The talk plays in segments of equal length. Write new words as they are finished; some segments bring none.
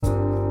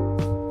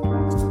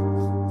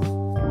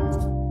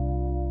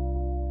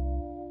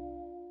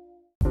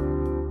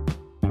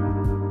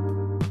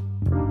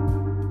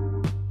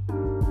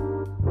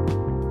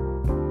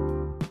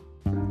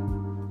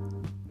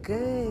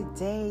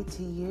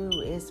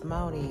it's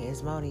Miouxnie.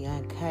 It's Miouxnie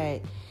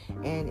Uncut.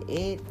 And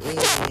it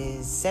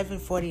is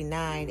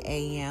 7:49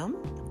 a.m.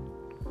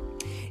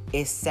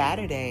 It's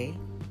Saturday,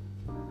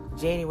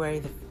 January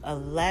the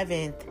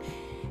 11th.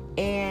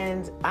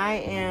 And I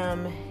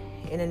am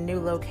in a new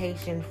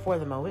location for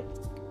the moment.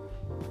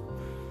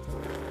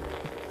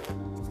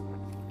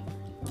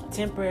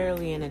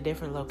 Temporarily in a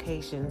different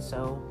location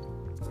so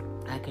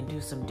I can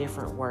do some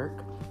different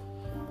work.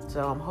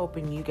 So I'm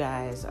hoping you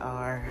guys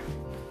are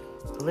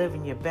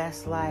living your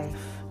best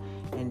life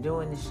and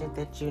doing the shit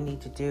that you need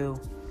to do.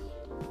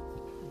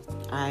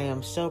 I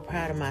am so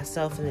proud of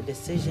myself and the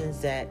decisions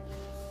that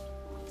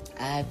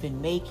I've been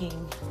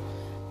making.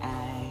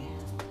 I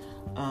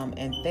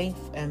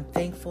am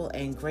thankful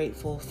and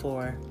grateful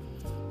for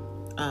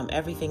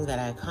everything that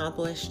I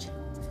accomplished.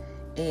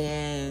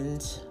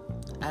 And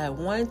I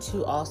want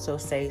to also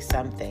say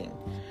something.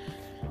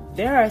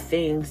 There are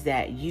things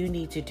that you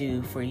need to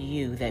do for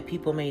you that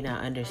people may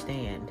not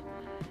understand.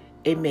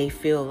 It may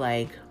feel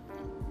like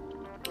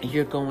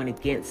you're going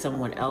against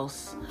someone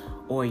else,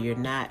 or you're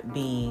not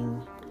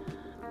being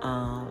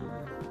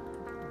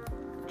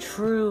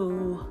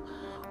true,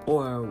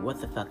 or what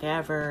the fuck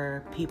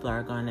ever. People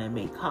are going to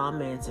make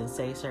comments and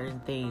say certain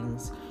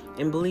things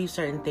and believe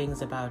certain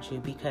things about you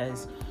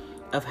because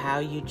of how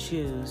you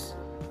choose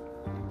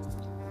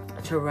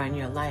to run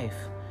your life.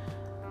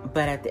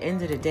 But at the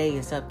end of the day,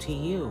 it's up to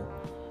you.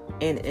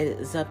 And it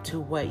is up to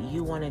what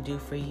you want to do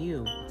for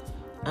you.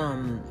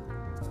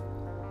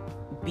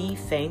 Be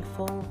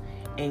thankful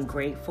and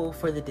grateful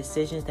for the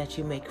decisions that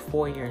you make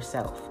for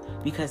yourself,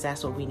 because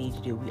that's what we need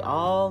to do. We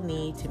all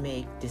need to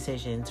make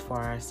decisions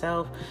for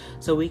ourselves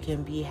so we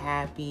can be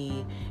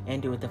happy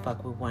and do what the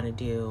fuck we want to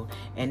do,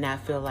 and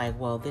not feel like,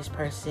 well, this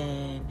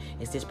person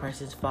is this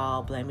person's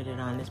fault, blaming it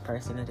on this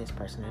person or this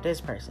person or this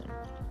person.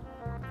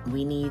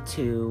 We need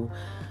to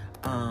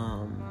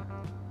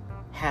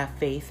have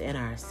faith in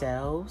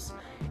ourselves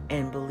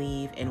and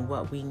believe in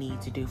what we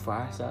need to do for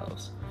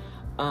ourselves.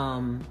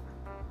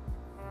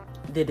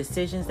 The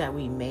decisions that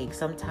we make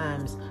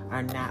sometimes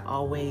are not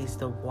always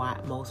the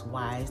most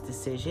wise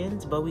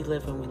decisions, but we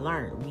live and we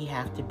learn. We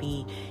have to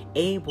be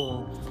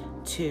able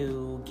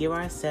to give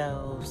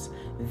ourselves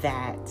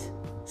that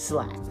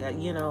slack.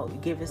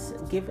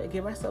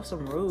 Give ourselves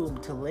some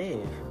room to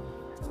live.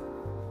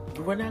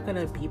 We're not going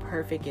to be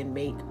perfect and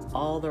make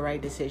all the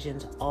right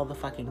decisions all the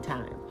fucking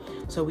time.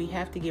 So we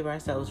have to give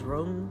ourselves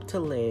room to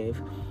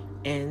live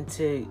and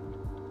to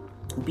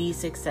be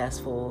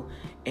successful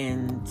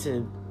and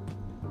to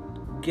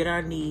get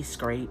our knees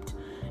scraped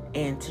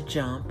and to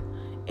jump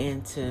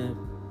and to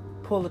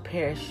pull a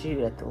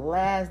parachute at the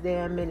last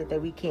damn minute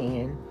that we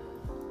can.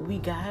 We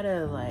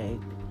gotta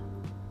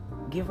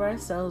give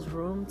ourselves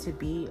room to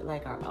be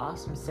our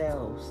awesome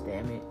selves,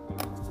 damn it.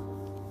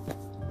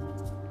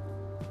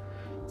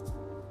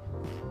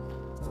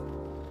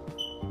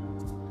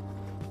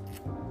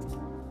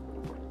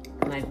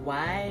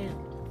 Why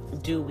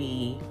do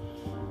we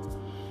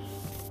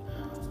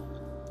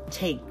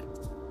take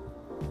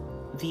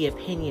the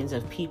opinions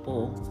of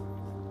people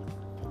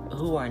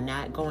who are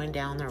not going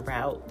down the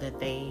route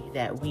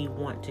that we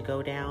want to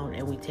go down,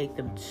 and we take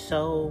them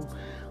so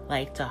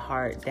to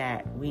heart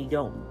that we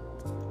don't?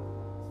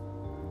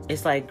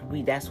 It's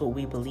that's what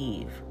we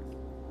believe.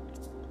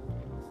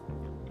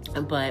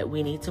 But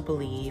we need to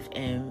believe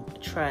and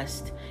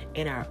trust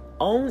in our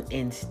own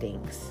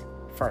instincts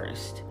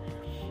first.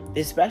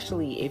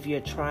 Especially if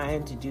you're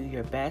trying to do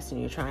your best and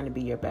you're trying to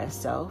be your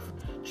best self,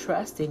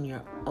 trust in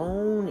your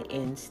own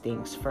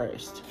instincts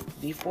first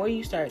before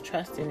you start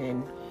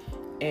trusting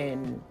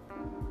in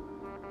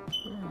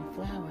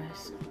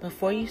flowers.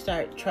 Before you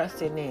start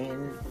trusting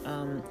in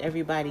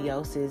everybody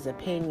else's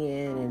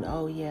opinion and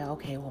well,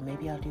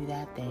 maybe I'll do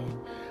that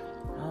then.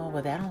 Oh,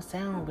 well, that don't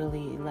sound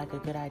really like a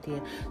good idea.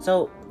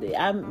 So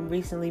I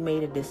recently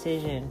made a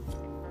decision.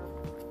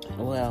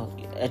 Well,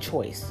 a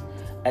choice.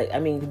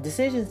 I mean,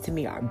 decisions to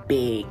me are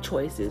big.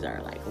 Choices are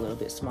a little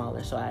bit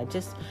smaller. So I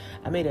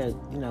made a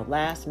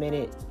last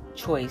minute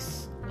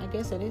choice. I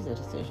guess it is a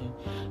decision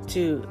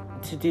to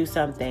do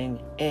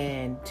something,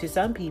 and to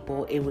some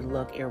people it would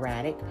look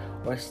erratic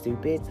or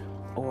stupid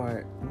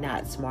or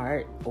not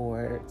smart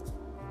or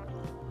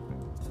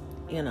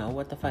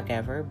what the fuck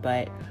ever.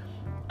 But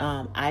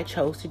I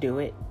chose to do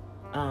it.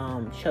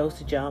 Chose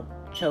to jump.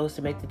 Chose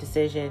to make the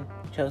decision.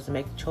 Chose to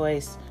make the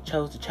choice.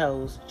 Chose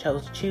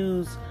to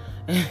choose.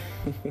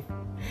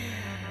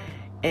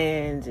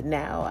 And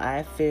now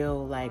I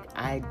feel like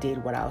I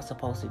did what I was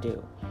supposed to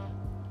do.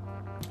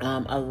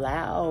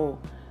 Allow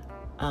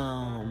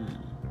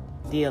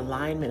the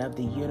alignment of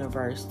the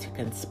universe to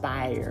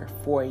conspire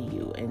for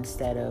you,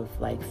 instead of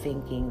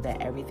thinking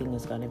that everything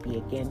is going to be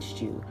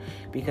against you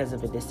because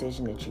of a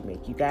decision that you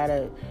make. You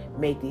gotta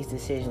make these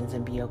decisions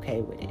and be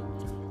okay with it.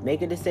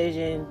 Make a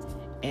decision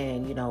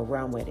and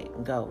run with it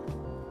and go.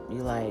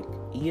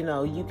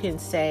 You can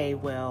say,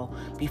 well,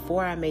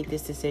 before I make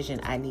this decision,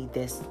 I need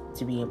this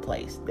to be in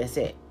place. That's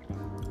it.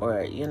 Or,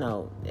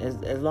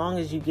 as long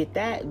as you get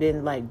that,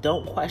 then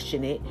don't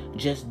question it.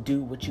 Just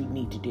do what you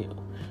need to do.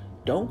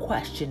 Don't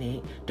question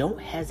it. Don't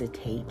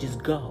hesitate.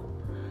 Just go.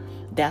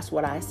 That's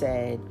what I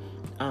said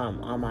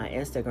on my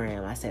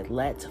Instagram. I said,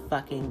 let's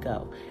fucking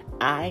go.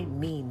 I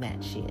mean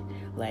that shit.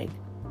 Like,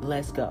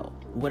 let's go.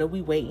 What are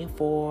we waiting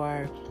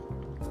for?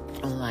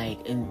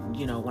 Like, and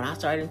you know, when I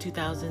started in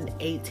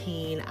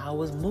 2018, I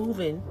was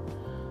moving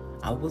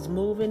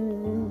more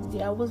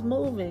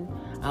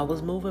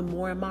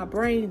in my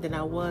brain than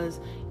I was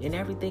in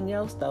everything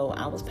else, though.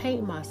 I was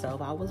painting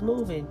myself. I was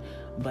moving.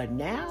 But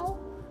now,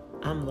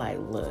 I'm like,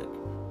 look,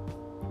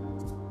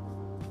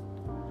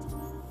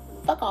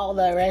 fuck all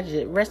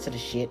the rest of the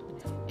shit.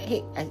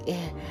 Hey,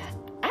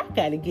 I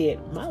gotta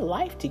get my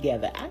life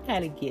together. I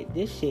gotta get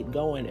this shit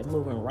going and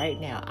moving right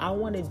now. I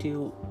want to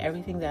do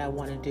everything that I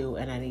want to do,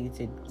 and I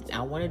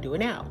want to do it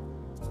now.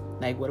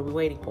 Like, what are we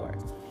waiting for?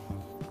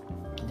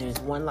 There's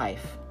one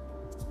life.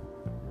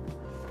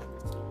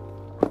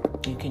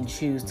 You can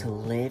choose to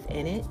live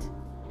in it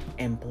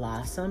and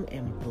blossom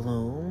and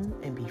bloom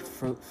and be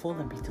fruitful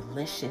and be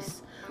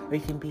delicious, or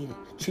you can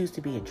choose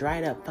to be a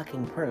dried up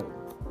fucking prune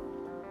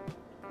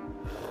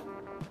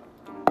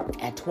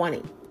at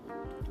 20.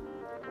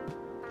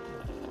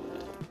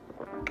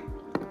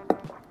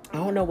 I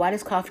don't know why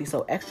this coffee's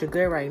so extra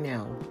good right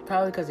now.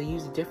 Probably because I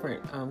used a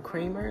different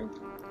creamer.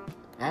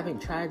 I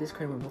haven't tried this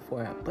creamer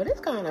before, but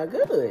it's kind of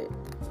good.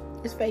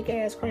 It's fake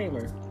ass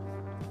creamer.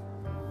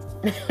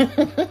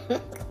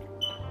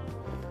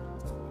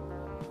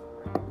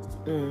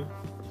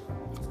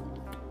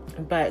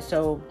 But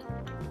so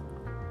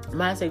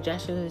my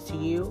suggestion is to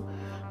you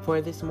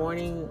for this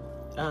morning,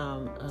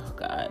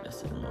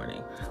 that's in the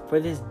morning, for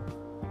this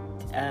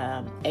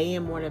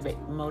AM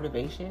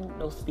motivation,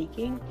 no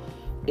speaking,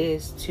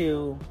 is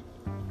to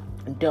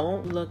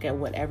don't look at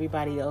what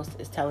everybody else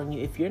is telling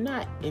you. If you're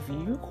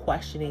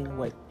questioning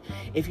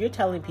if you're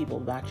telling people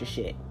about your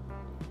shit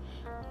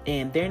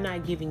and they're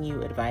not giving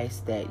you advice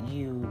that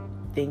you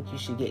think you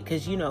should get,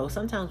 because you know,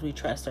 sometimes we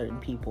trust certain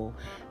people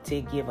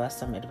to give us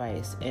some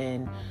advice,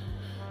 and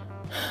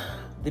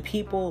the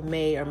people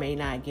may or may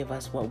not give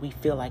us what we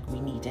feel like we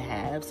need to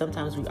have.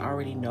 Sometimes we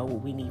already know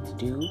what we need to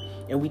do,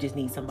 and we just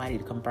need somebody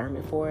to confirm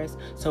it for us.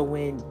 So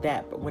when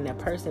that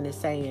person is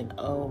saying,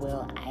 "Oh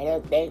well, I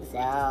don't think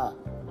so,"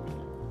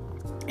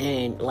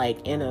 and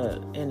like in a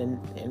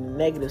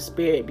negative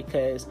spirit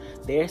because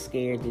they're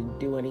scared to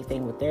do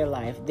anything with their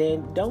life,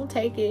 then don't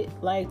take it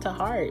like to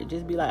heart.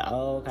 Just be like,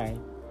 "Oh, okay,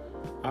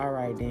 all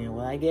right then.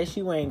 Well, I guess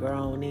you ain't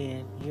grown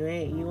then. You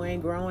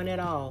ain't growing at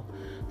all."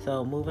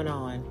 So moving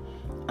on.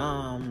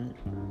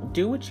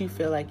 Do what you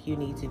feel like you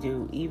need to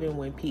do, even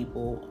when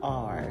people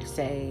are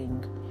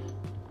saying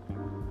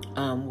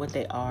what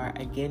they are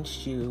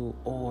against you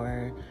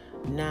or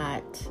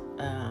not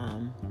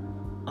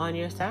on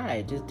your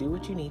side. Just do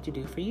what you need to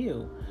do for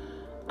you.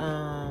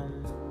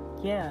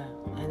 Yeah,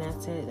 and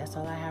that's it. That's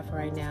all I have for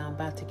right now. I'm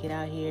about to get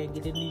out here and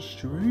get in these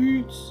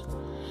streets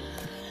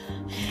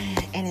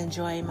and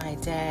enjoy my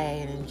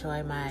day and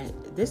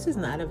this is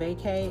not a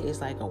vacay,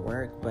 it's like a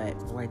work, but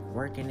like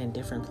working in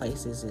different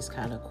places is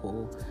kind of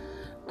cool,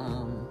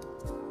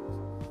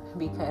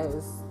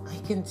 because I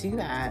can do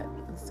that.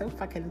 It's so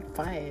fucking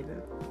fun. I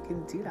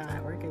can do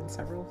that, work in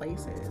several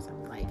places.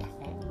 I'm like,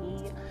 hey,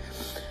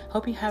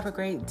 hope you have a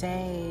great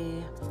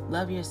day.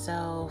 Love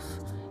yourself.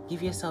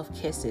 Give yourself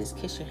kisses.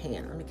 Kiss your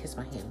hand. Let me kiss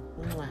my hand.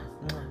 Mwah,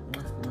 mwah,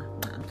 mwah, mwah,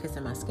 mwah. I'm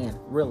kissing my skin,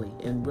 really,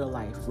 in real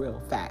life, real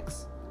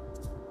facts.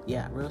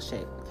 Yeah, real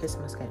shit. Kiss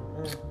my skin.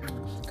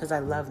 Because I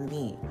love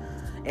me.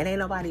 And ain't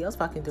nobody else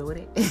fucking doing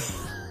it.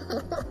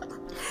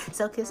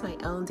 So kiss my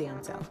own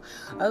damn self.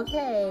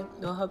 Okay.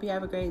 Well, hope you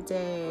have a great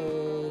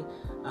day.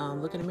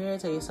 Look in the mirror.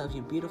 Tell yourself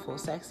you're beautiful,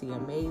 sexy,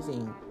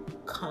 amazing,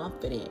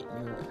 confident.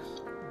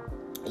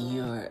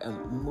 You're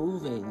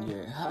moving.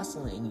 You're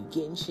hustling. You're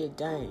getting shit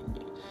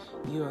done.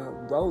 You're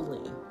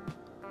rolling.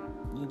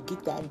 You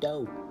get that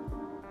dope.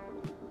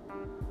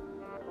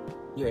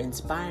 You're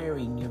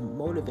inspiring. You're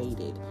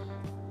motivated.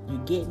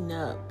 You're getting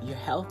up, you're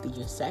healthy,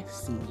 you're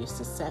sexy, you're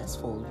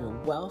successful, you're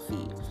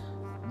wealthy.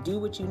 Do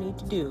what you need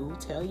to do.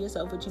 Tell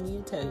yourself what you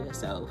need to tell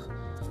yourself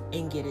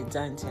and get it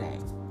done today.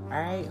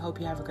 All right? Hope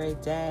you have a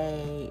great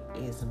day.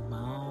 It's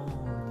Miouxnie.